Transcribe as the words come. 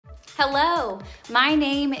Hello, my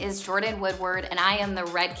name is Jordan Woodward and I am the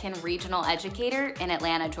Redken Regional Educator in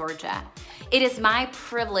Atlanta, Georgia. It is my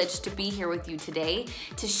privilege to be here with you today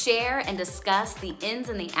to share and discuss the ins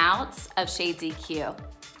and the outs of Shades EQ.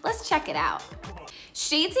 Let's check it out.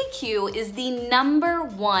 Shades EQ is the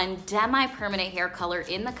 #1 demi-permanent hair color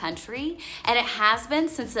in the country, and it has been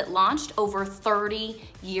since it launched over 30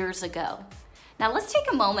 years ago. Now let's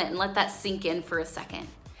take a moment and let that sink in for a second.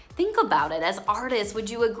 Think about it. As artists, would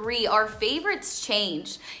you agree our favorites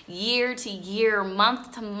change year to year,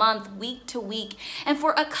 month to month, week to week? And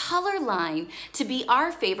for a color line to be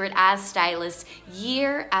our favorite as stylists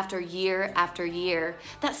year after year after year,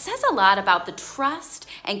 that says a lot about the trust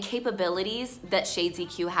and capabilities that Shades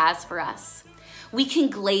EQ has for us. We can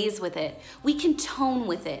glaze with it, we can tone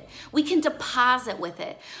with it, we can deposit with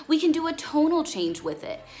it, we can do a tonal change with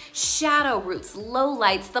it. Shadow roots, low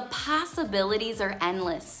lights, the possibilities are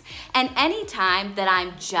endless. And anytime that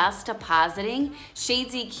I'm just depositing,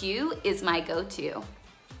 Shades EQ is my go-to.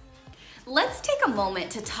 Let's take a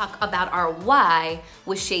moment to talk about our why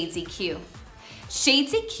with Shades EQ.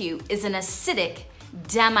 Shades EQ is an acidic,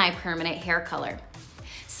 demi-permanent hair color.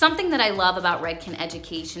 Something that I love about Redken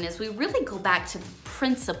Education is we really go back to the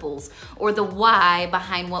principles or the why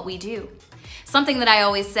behind what we do. Something that I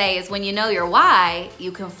always say is when you know your why,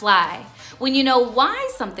 you can fly. When you know why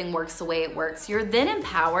something works the way it works, you're then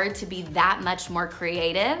empowered to be that much more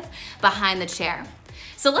creative behind the chair.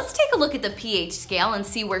 So let's take a look at the pH scale and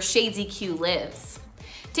see where Shades EQ lives.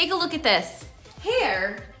 Take a look at this.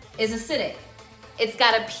 Hair is acidic. It's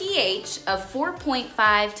got a pH of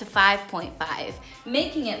 4.5 to 5.5,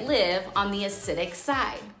 making it live on the acidic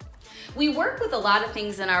side. We work with a lot of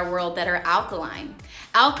things in our world that are alkaline.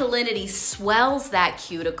 Alkalinity swells that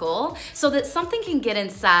cuticle so that something can get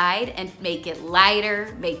inside and make it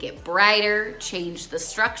lighter, make it brighter, change the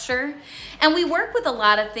structure. And we work with a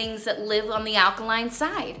lot of things that live on the alkaline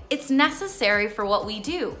side. It's necessary for what we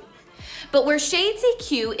do. But where Shades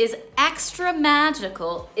EQ is extra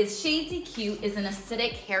magical is Shades EQ is an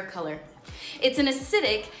acidic hair color. It's an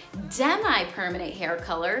acidic, demi-permanent hair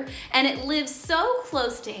color, and it lives so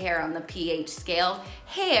close to hair on the pH scale,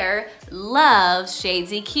 hair loves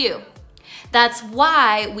Shades EQ. That's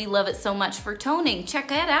why we love it so much for toning.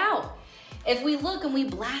 Check it out. If we look and we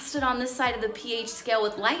blast it on this side of the pH scale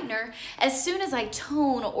with lightener, as soon as I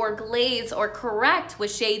tone or glaze or correct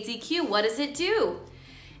with Shades EQ, what does it do?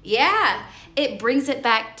 Yeah, it brings it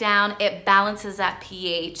back down, it balances that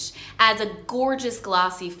pH, adds a gorgeous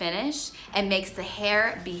glossy finish, and makes the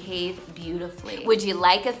hair behave beautifully. Would you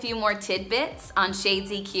like a few more tidbits on Shades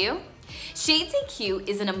EQ? Shades EQ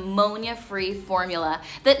is an ammonia-free formula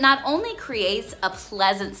that not only creates a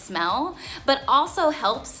pleasant smell, but also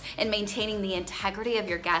helps in maintaining the integrity of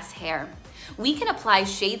your guest's hair. We can apply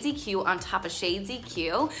Shades EQ on top of Shades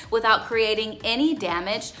EQ without creating any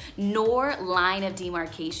damage nor line of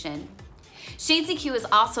demarcation. Shades EQ is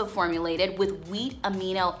also formulated with wheat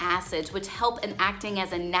amino acids, which help in acting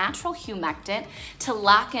as a natural humectant to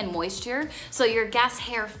lock in moisture so your guest's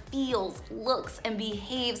hair feels, looks, and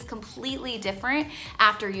behaves completely different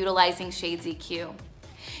after utilizing Shades EQ.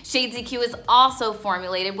 Shades EQ is also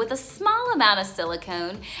formulated with a small amount of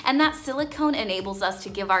silicone, and that silicone enables us to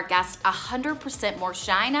give our guests 100% more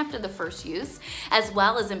shine after the first use, as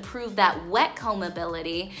well as improve that wet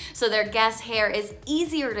combability so their guest's hair is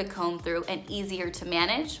easier to comb through and easier to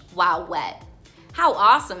manage while wet. How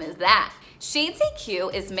awesome is that? Shades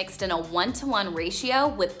EQ is mixed in a 1-to-1 ratio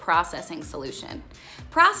with processing solution.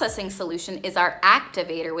 Processing solution is our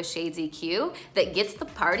activator with Shades EQ that gets the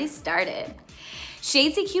party started.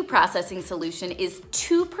 Shades EQ processing solution is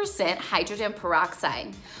 2% hydrogen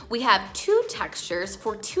peroxide. We have 2 textures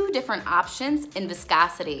for 2 different options in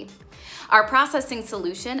viscosity. Our processing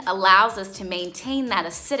solution allows us to maintain that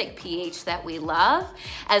acidic pH that we love,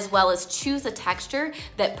 as well as choose a texture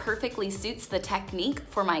that perfectly suits the technique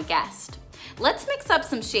for my guest. Let's mix up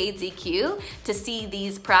some Shades EQ to see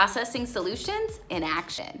these processing solutions in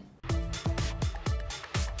action.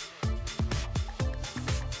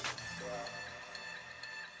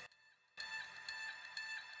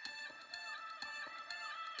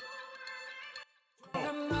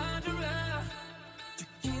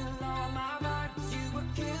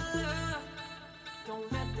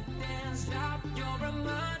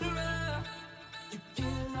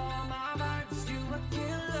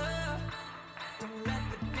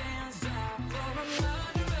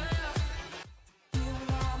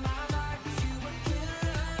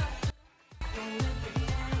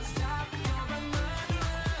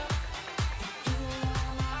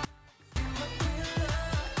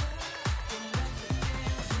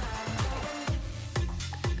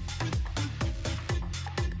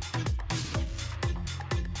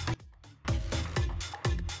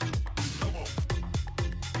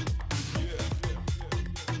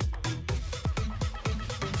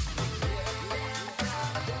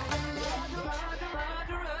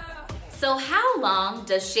 So how long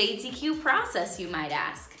does Shades EQ process, you might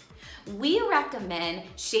ask? We recommend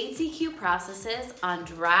Shades EQ processes on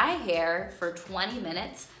dry hair for 20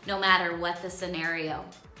 minutes, no matter what the scenario.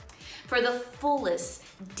 For the fullest,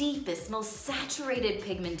 deepest, most saturated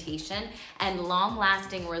pigmentation and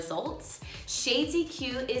long-lasting results, Shades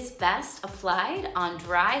EQ is best applied on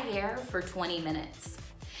dry hair for 20 minutes.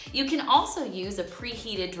 You can also use a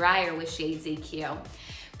preheated dryer with Shades EQ.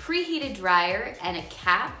 Preheated dryer and a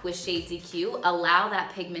cap with Shades EQ allow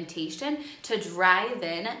that pigmentation to drive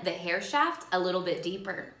in the hair shaft a little bit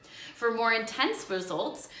deeper. For more intense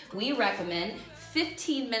results, we recommend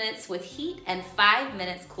 15 minutes with heat and 5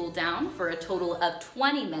 minutes cool down for a total of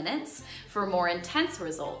 20 minutes for more intense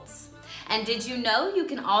results. And did you know you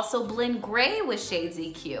can also blend gray with Shades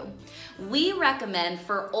EQ? We recommend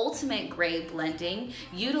for ultimate gray blending,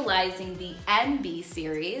 utilizing the NB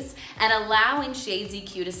series and allowing Shades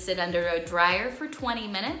EQ to sit under a dryer for 20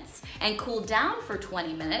 minutes and cool down for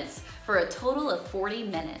 20 minutes for a total of 40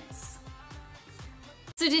 minutes.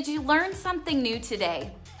 So did you learn something new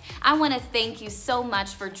today? I want to thank you so much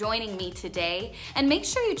for joining me today, and make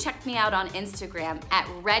sure you check me out on Instagram at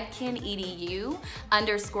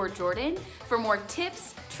RedkenEDU_Jordan for more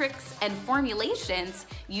tips, tricks, and formulations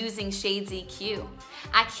using Shades EQ.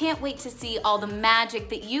 I can't wait to see all the magic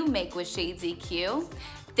that you make with Shades EQ.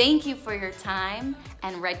 Thank you for your time,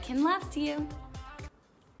 and Redken loves you.